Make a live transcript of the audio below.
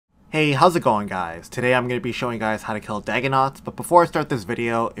Hey, how's it going guys? Today I'm going to be showing you guys how to kill Dagannoths, but before I start this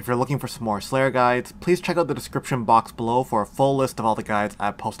video, if you're looking for some more Slayer guides, please check out the description box below for a full list of all the guides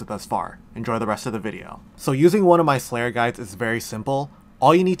I've posted thus far. Enjoy the rest of the video. So using one of my Slayer guides is very simple.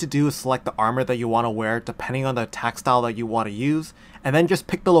 All you need to do is select the armor that you want to wear depending on the attack style that you want to use, and then just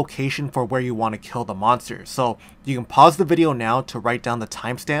pick the location for where you want to kill the monsters. So you can pause the video now to write down the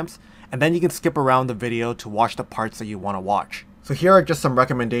timestamps, and then you can skip around the video to watch the parts that you want to watch. So here are just some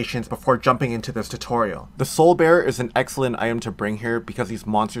recommendations before jumping into this tutorial. The Soul Bearer is an excellent item to bring here because these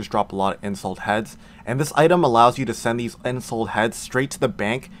monsters drop a lot of ensouled heads, and this item allows you to send these ensouled heads straight to the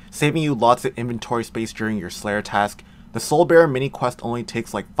bank, saving you lots of inventory space during your Slayer task. The Soul Bearer mini quest only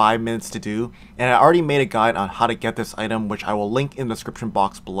takes like 5 minutes to do, and I already made a guide on how to get this item, which I will link in the description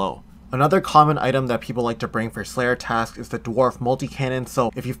box below. Another common item that people like to bring for Slayer tasks is the Dwarf Multi-Cannon.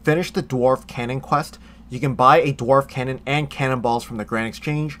 So if you finish the Dwarf Cannon quest, you can buy a Dwarf Cannon and Cannonballs from the Grand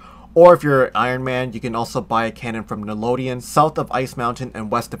Exchange, or if you're Iron Man, you can also buy a cannon from Nickelodeon, south of Ice Mountain and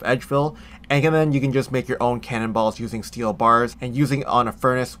west of Edgeville, and then you can just make your own cannonballs using steel bars and using it on a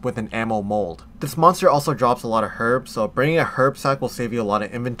furnace with an ammo mold. This monster also drops a lot of herbs, so bringing a herb sack will save you a lot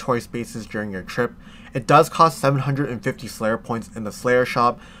of inventory spaces during your trip. It does cost 750 Slayer points in the Slayer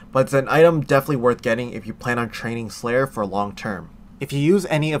shop, but it's an item definitely worth getting if you plan on training Slayer for long term. If you use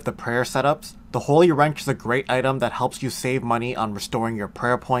any of the prayer setups, the Holy Wrench is a great item that helps you save money on restoring your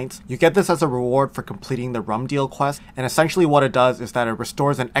prayer points. You get this as a reward for completing the Rum Deal quest, and essentially what it does is that it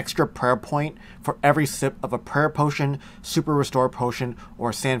restores an extra prayer point for every sip of a prayer potion, super restore potion,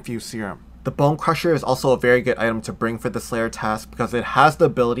 or Sandfuse serum. The Bone Crusher is also a very good item to bring for the Slayer task because it has the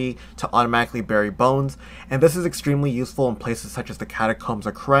ability to automatically bury bones, and this is extremely useful in places such as the Catacombs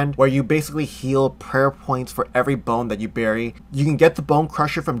or Kourend, where you basically heal prayer points for every bone that you bury. You can get the Bone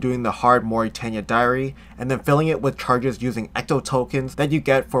Crusher from doing the hard Mauritania Diary, and then filling it with charges using Ecto tokens that you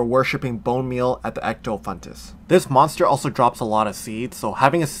get for worshipping Bone Meal at the Ecto Funtus. This monster also drops a lot of seeds, so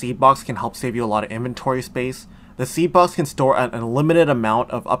having a seed box can help save you a lot of inventory space. The seed box can store an unlimited amount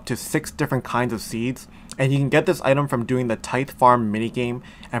of up to 6 different kinds of seeds, and you can get this item from doing the Tithe Farm minigame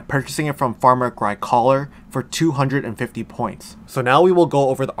and purchasing it from Farmer Grycaller for 250 points. So now we will go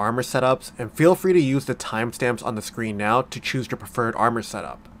over the armor setups, and feel free to use the timestamps on the screen now to choose your preferred armor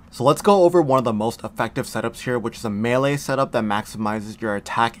setup. So let's go over one of the most effective setups here, which is a melee setup that maximizes your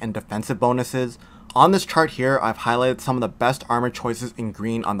attack and defensive bonuses. On this chart here, I've highlighted some of the best armor choices in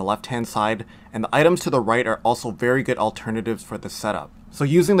green on the left hand side, and the items to the right are also very good alternatives for this setup. So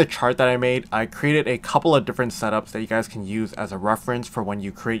using the chart that I made, I created a couple of different setups that you guys can use as a reference for when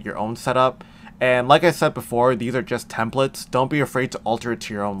you create your own setup. And like I said before, these are just templates, don't be afraid to alter it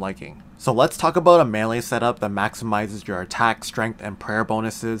to your own liking. So let's talk about a melee setup that maximizes your attack, strength, and prayer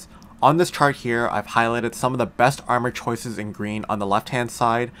bonuses. On this chart here, I've highlighted some of the best armor choices in green on the left hand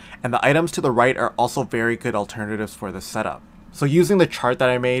side, and the items to the right are also very good alternatives for this setup. So using the chart that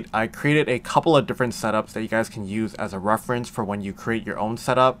I made, I created a couple of different setups that you guys can use as a reference for when you create your own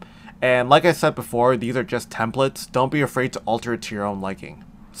setup. And like I said before, these are just templates, don't be afraid to alter it to your own liking.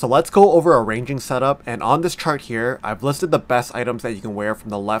 So let's go over a ranging setup, and on this chart here, I've listed the best items that you can wear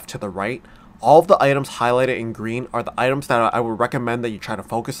from the left to the right. All of the items highlighted in green are the items that I would recommend that you try to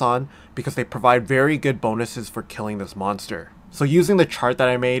focus on because they provide very good bonuses for killing this monster. So using the chart that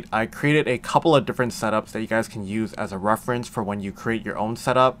I made, I created a couple of different setups that you guys can use as a reference for when you create your own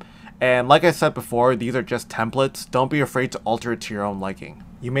setup. And like I said before, these are just templates, don't be afraid to alter it to your own liking.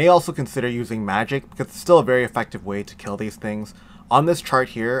 You may also consider using magic because it's still a very effective way to kill these things. On this chart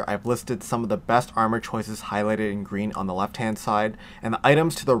here, I've listed some of the best armor choices highlighted in green on the left hand side, and the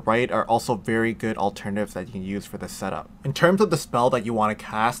items to the right are also very good alternatives that you can use for this setup. In terms of the spell that you want to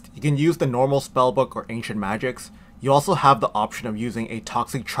cast, you can use the normal spellbook or ancient magics. You also have the option of using a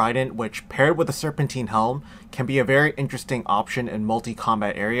Toxic Trident, which paired with a Serpentine Helm can be a very interesting option in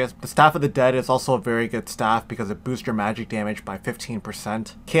multi-combat areas. The Staff of the Dead is also a very good staff because it boosts your magic damage by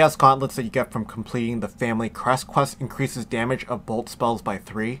 15%. Chaos Gauntlets that you get from completing the Family Crest quest increases damage of bolt spells by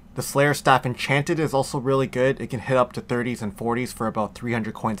 3. The Slayer Staff Enchanted is also really good. It can hit up to 30s and 40s for about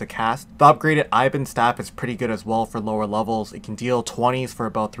 300 coins a cast. The upgraded Iban Staff is pretty good as well for lower levels. It can deal 20s for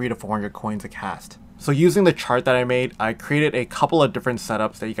about 300 to 400 coins a cast. So using the chart that I made, I created a couple of different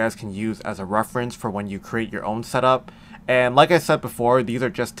setups that you guys can use as a reference for when you create your own setup. And like I said before, these are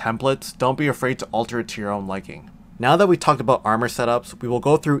just templates, don't be afraid to alter it to your own liking. Now that we talked about armor setups, we will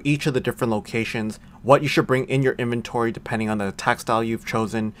go through each of the different locations, what you should bring in your inventory depending on the attack style you've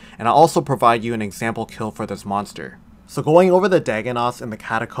chosen, and I'll also provide you an example kill for this monster. So going over the Dagannoths in the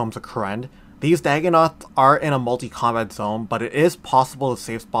Catacombs of Kourend, these Dagannoths are in a multi-combat zone, but it is possible to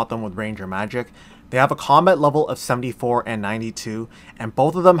safe spot them with ranger magic. They have a combat level of 74 and 92, and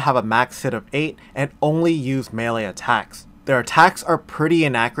both of them have a max hit of 8 and only use melee attacks. Their attacks are pretty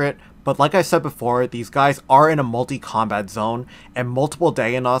inaccurate, but like I said before, these guys are in a multi-combat zone, and multiple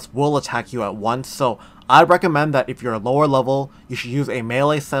Dagannoths will attack you at once, so I'd recommend that if you're a lower level, you should use a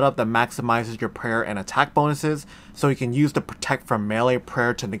melee setup that maximizes your prayer and attack bonuses, so you can use the protect from melee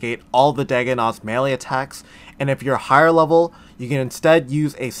prayer to negate all the Dagannoth's melee attacks, and if you're higher level, you can instead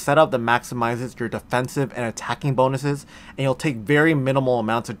use a setup that maximizes your defensive and attacking bonuses, and you'll take very minimal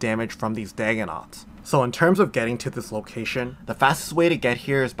amounts of damage from these Dagannoths. So in terms of getting to this location, the fastest way to get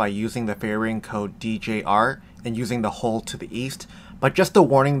here is by using the ferrying code DJR and using the hole to the east. But just a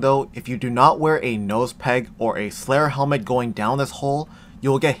warning though, if you do not wear a nose peg or a Slayer helmet going down this hole,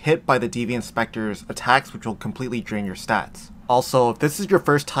 you will get hit by the Deviant Spectre's attacks, which will completely drain your stats. Also, if this is your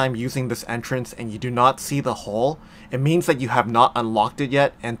first time using this entrance and you do not see the hole, it means that you have not unlocked it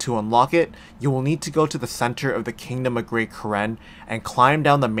yet, and to unlock it, you will need to go to the center of the Kingdom of Great Kourend and climb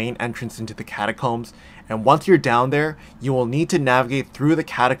down the main entrance into the Catacombs, and once you're down there, you will need to navigate through the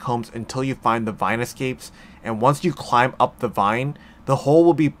Catacombs until you find the Vine Escapes, and once you climb up the Vine, the hole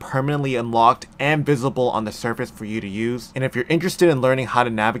will be permanently unlocked and visible on the surface for you to use. And if you're interested in learning how to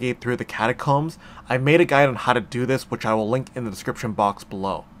navigate through the Catacombs, I've made a guide on how to do this, which I will link in the description box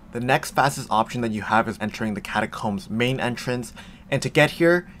below. The next fastest option that you have is entering the Catacombs main entrance, and to get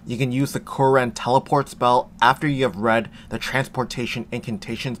here, you can use the Kourend teleport spell after you have read the Transportation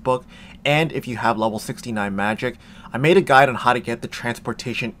Incantations book, and if you have level 69 magic. I made a guide on how to get the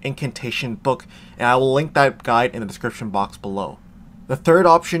Transportation Incantation book, and I will link that guide in the description box below. The third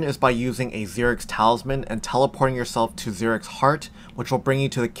option is by using a Xerix talisman and teleporting yourself to Xerix Heart, which will bring you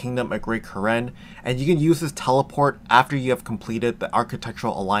to the Kingdom of Great Kourend, and you can use this teleport after you have completed the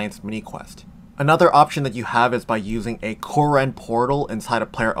Architectural Alliance mini quest. Another option that you have is by using a Kourend portal inside a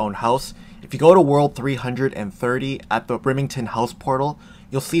player-owned house. If you go to World 330 at the Brimington House portal,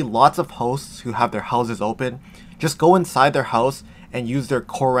 you'll see lots of hosts who have their houses open. Just go inside their house and use their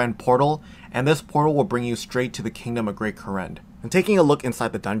Kourend portal, and this portal will bring you straight to the Kingdom of Great Kourend. And taking a look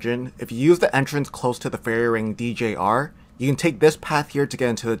inside the dungeon, if you use the entrance close to the fairy ring DJR, you can take this path here to get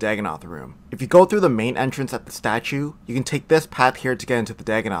into the Dagannoth room. If you go through the main entrance at the statue, you can take this path here to get into the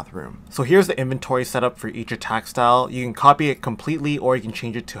Dagannoth room. So here's the inventory setup for each attack style. You can copy it completely or you can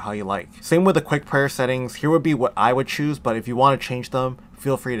change it to how you like. Same with the quick prayer settings. Here would be what I would choose, but if you want to change them,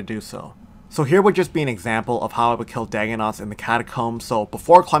 feel free to do so. So here would just be an example of how I would kill Dagannoths in the Catacombs. So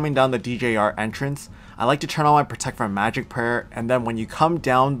before climbing down the DJR entrance, I like to turn on my Protect from Magic prayer, and then when you come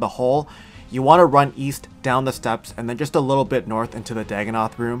down the hole, you want to run east down the steps and then just a little bit north into the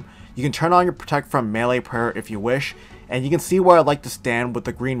Dagannoth room. You can turn on your Protect from Melee prayer if you wish, and you can see where I like to stand with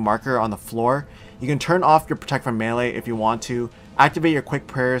the green marker on the floor. You can turn off your Protect from Melee if you want to, activate your quick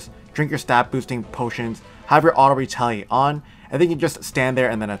prayers, drink your stat boosting potions, have your auto retaliate on, and then you can just stand there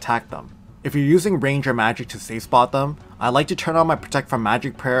and then attack them. If you're using range or magic to safe spot them, I like to turn on my Protect from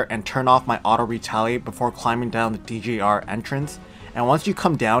Magic prayer and turn off my auto retaliate before climbing down the DJR entrance. And once you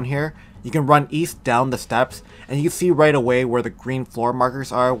come down here, you can run east down the steps, and you can see right away where the green floor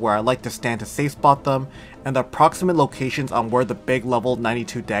markers are, where I like to stand to safe spot them, and the approximate locations on where the big level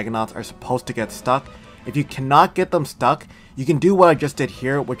 92 Dagannoths are supposed to get stuck. If you cannot get them stuck, you can do what I just did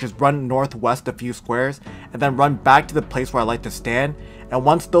here, which is run northwest a few squares, and then run back to the place where I like to stand, and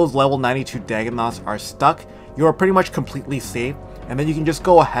once those level 92 Dagannoths are stuck, you are pretty much completely safe, and then you can just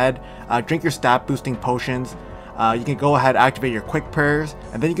go ahead, drink your stat boosting potions, you can go ahead, activate your quick prayers,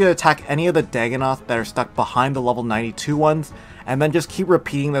 and then you can attack any of the Dagannoths that are stuck behind the level 92 ones, and then just keep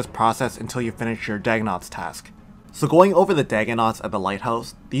repeating this process until you finish your Dagannoths task. So going over the Dagannoths at the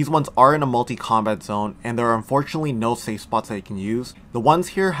lighthouse, these ones are in a multi-combat zone and there are unfortunately no safe spots that you can use. The ones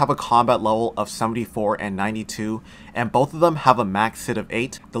here have a combat level of 74 and 92, and both of them have a max hit of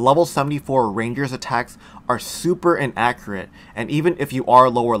 8. The level 74 rangers attacks are super inaccurate, and even if you are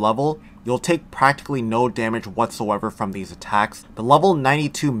lower level, you'll take practically no damage whatsoever from these attacks. The level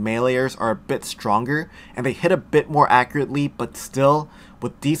 92 meleeers are a bit stronger and they hit a bit more accurately, but still,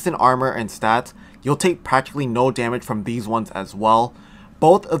 with decent armor and stats, you'll take practically no damage from these ones as well.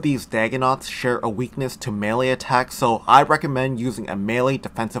 Both of these Dagannoths share a weakness to melee attacks, so I recommend using a melee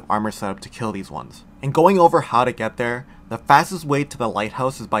defensive armor setup to kill these ones. And going over how to get there, the fastest way to the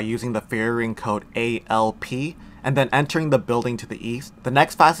lighthouse is by using the fairy ring code ALP, and then entering the building to the east. The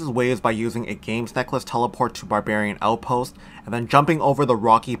next fastest way is by using a Games Necklace teleport to Barbarian Outpost, and then jumping over the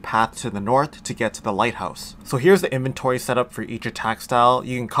rocky path to the north to get to the lighthouse. So here's the inventory setup for each attack style.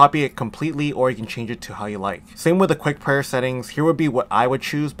 You can copy it completely or you can change it to how you like. Same with the quick prayer settings. Here would be what I would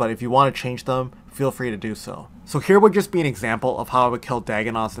choose, but if you want to change them, feel free to do so. So here would just be an example of how I would kill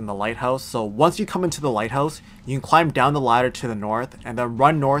Dagannoths in the lighthouse. So once you come into the lighthouse, you can climb down the ladder to the north and then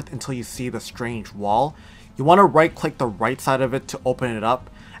run north until you see the strange wall. You want to right click the right side of it to open it up,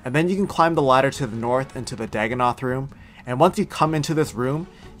 and then you can climb the ladder to the north into the Dagannoth room. And once you come into this room,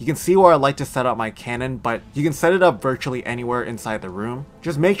 you can see where I like to set up my cannon, but you can set it up virtually anywhere inside the room.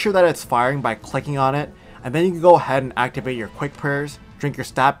 Just make sure that it's firing by clicking on it, and then you can go ahead and activate your quick prayers, drink your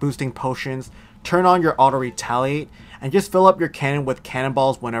stat boosting potions, turn on your auto retaliate, and just fill up your cannon with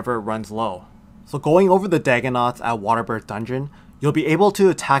cannonballs whenever it runs low. So going over the Dagannoths at Waterbirth dungeon, you'll be able to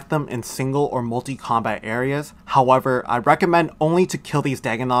attack them in single or multi-combat areas. However, I recommend only to kill these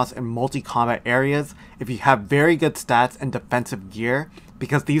Dagannoths in multi-combat areas if you have very good stats and defensive gear,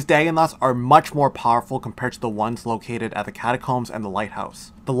 because these Dagannoths are much more powerful compared to the ones located at the Catacombs and the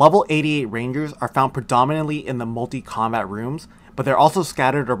Lighthouse. The level 88 Rangers are found predominantly in the multi-combat rooms, but they're also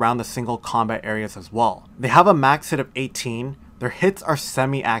scattered around the single combat areas as well. They have a max hit of 18, their hits are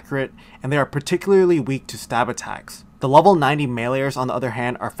semi-accurate, and they are particularly weak to stab attacks. The level 90 Meleeers on the other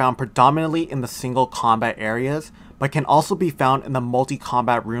hand are found predominantly in the single combat areas, but can also be found in the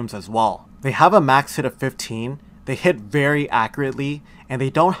multi-combat rooms as well. They have a max hit of 15, they hit very accurately, and they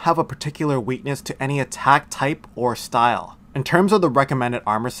don't have a particular weakness to any attack type or style. In terms of the recommended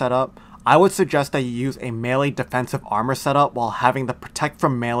armor setup, I would suggest that you use a melee defensive armor setup while having the protect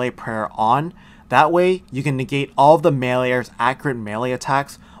from melee prayer on. That way, you can negate all of the Meleeer's accurate melee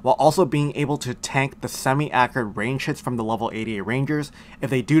attacks while also being able to tank the semi-accurate range hits from the level 88 Rangers if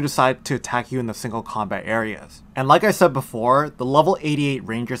they do decide to attack you in the single combat areas. And like I said before, the level 88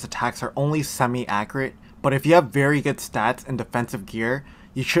 Rangers attacks are only semi-accurate, but if you have very good stats and defensive gear,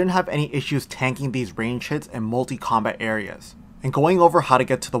 you shouldn't have any issues tanking these range hits in multi-combat areas. And going over how to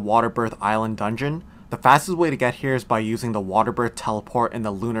get to the Waterbirth Island dungeon, the fastest way to get here is by using the Waterbirth teleport in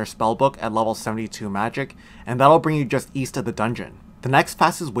the Lunar Spellbook at level 72 magic, and that'll bring you just east of the dungeon. The next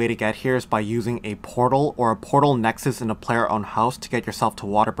fastest way to get here is by using a portal or a portal nexus in a player-owned house to get yourself to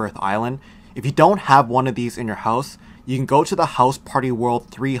Waterbirth Island. If you don't have one of these in your house, you can go to the House Party World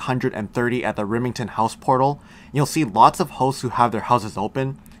 330 at the Rimington House Portal, and you'll see lots of hosts who have their houses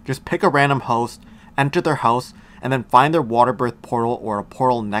open. Just pick a random host, enter their house, and then find their Waterbirth portal or a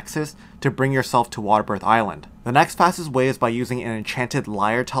portal nexus to bring yourself to Waterbirth Island. The next fastest way is by using an enchanted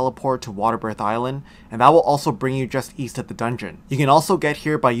lyre teleport to Waterbirth Island, and that will also bring you just east of the dungeon. You can also get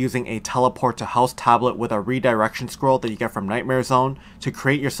here by using a teleport to house tablet with a redirection scroll that you get from Nightmare Zone to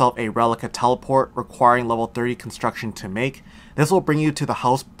create yourself a Relica teleport requiring level 30 construction to make. This will bring you to the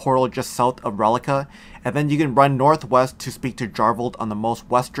house portal just south of Relica, and then you can run northwest to speak to Jarvold on the most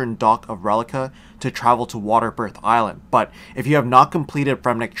western dock of Relica to travel to Waterbirth Island. But if you have not completed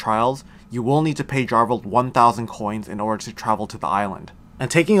Fremnik Trials, you will need to pay Jarvold 1,000 coins in order to travel to the island.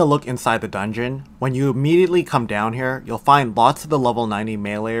 And taking a look inside the dungeon, when you immediately come down here, you'll find lots of the level 90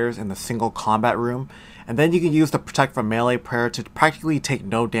 Meleeers in the single combat room, and then you can use the protect from melee prayer to practically take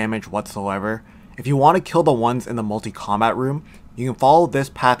no damage whatsoever. If you want to kill the ones in the multi-combat room, you can follow this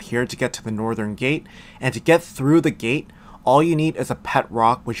path here to get to the northern gate, and to get through the gate, all you need is a pet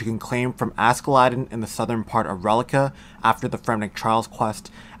rock which you can claim from Askeladden in the southern part of Relica after the Fremnik Trials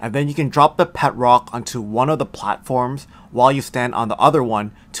quest, and then you can drop the pet rock onto one of the platforms while you stand on the other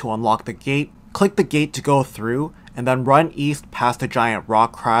one to unlock the gate. Click the gate to go through, and then run east past the giant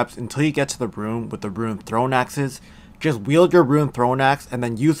rock crabs until you get to the room with the ruined throne axes. Just wield your ruined throne axe and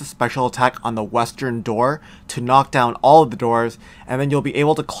then use the special attack on the western door to knock down all of the doors, and then you'll be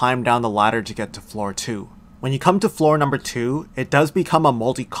able to climb down the ladder to get to floor 2. When you come to floor number 2, it does become a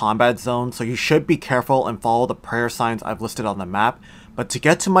multi-combat zone, so you should be careful and follow the prayer signs I've listed on the map. But to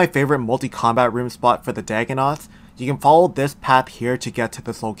get to my favorite multi-combat room spot for the Dagannoths, you can follow this path here to get to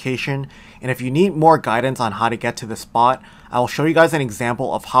this location, and if you need more guidance on how to get to this spot, I will show you guys an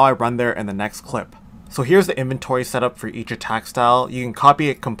example of how I run there in the next clip. So here's the inventory setup for each attack style. You can copy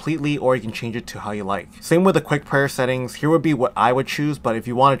it completely or you can change it to how you like. Same with the quick prayer settings. Here would be what I would choose, but if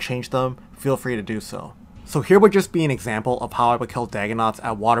you want to change them, feel free to do so. So here would just be an example of how I would kill Dagannoths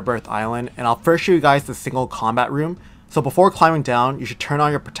at Waterbirth Island, and I'll first show you guys the single combat room. So before climbing down, you should turn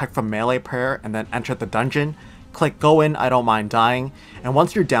on your protect from melee prayer and then enter the dungeon. Click go in, I don't mind dying, and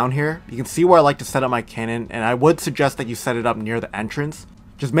once you're down here, you can see where I like to set up my cannon, and I would suggest that you set it up near the entrance.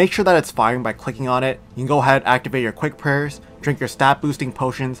 Just make sure that it's firing by clicking on it. You can go ahead, activate your quick prayers, drink your stat boosting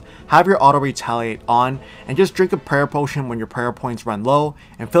potions, have your auto retaliate on, and just drink a prayer potion when your prayer points run low,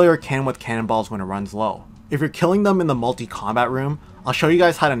 and fill your cannon with cannonballs when it runs low. If you're killing them in the multi-combat room, I'll show you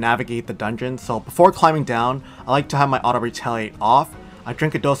guys how to navigate the dungeon. So before climbing down, I like to have my auto retaliate off. I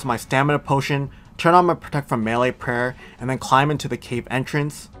drink a dose of my stamina potion, turn on my protect from melee prayer, and then climb into the cave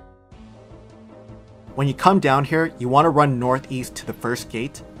entrance. When you come down here, you want to run northeast to the first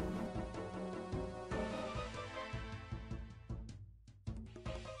gate.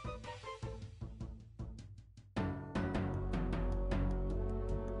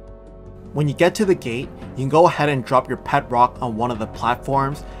 When you get to the gate, you can go ahead and drop your pet rock on one of the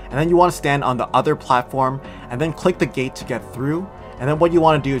platforms, and then you want to stand on the other platform and then click the gate to get through, and then what you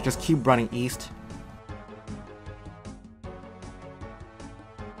want to do is just keep running east.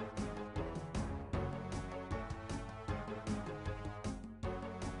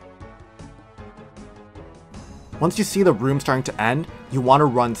 Once you see the room starting to end, you want to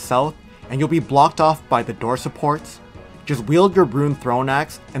run south, and you'll be blocked off by the door supports. Just wield your rune throne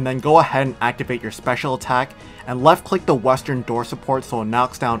axe and then go ahead and activate your special attack and left click the western door support so it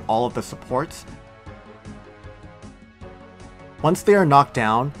knocks down all of the supports. Once they are knocked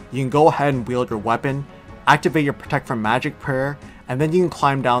down, you can go ahead and wield your weapon, activate your protect from magic prayer, and then you can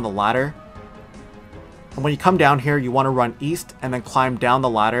climb down the ladder. And when you come down here, you want to run east and then climb down the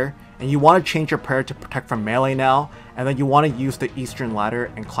ladder, and you want to change your prayer to protect from melee now, and then you want to use the eastern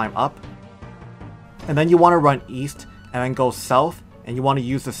ladder and climb up. And then you want to run east and then go south, and you want to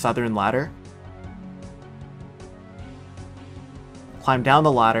use the southern ladder. Climb down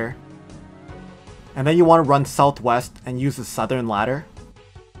the ladder, and then you want to run southwest and use the southern ladder.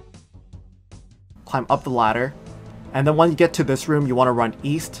 Climb up the ladder, and then when you get to this room, you want to run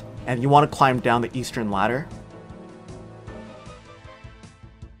east, and you want to climb down the eastern ladder.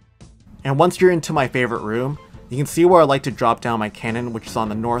 And once you're into my favorite room, you can see where I like to drop down my cannon, which is on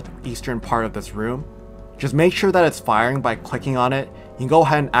the northeastern part of this room. Just make sure that it's firing by clicking on it. You can go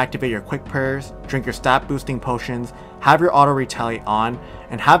ahead and activate your quick prayers, drink your stat boosting potions, have your auto retaliate on,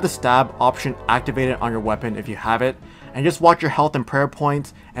 and have the stab option activated on your weapon if you have it, and just watch your health and prayer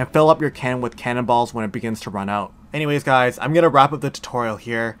points and fill up your cannon with cannonballs when it begins to run out. Anyways guys, I'm gonna wrap up the tutorial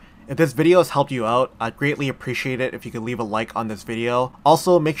here. If this video has helped you out, I'd greatly appreciate it if you could leave a like on this video.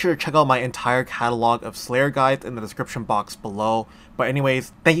 Also, make sure to check out my entire catalog of Slayer guides in the description box below. But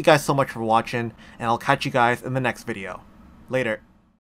anyways, thank you guys so much for watching, and I'll catch you guys in the next video. Later.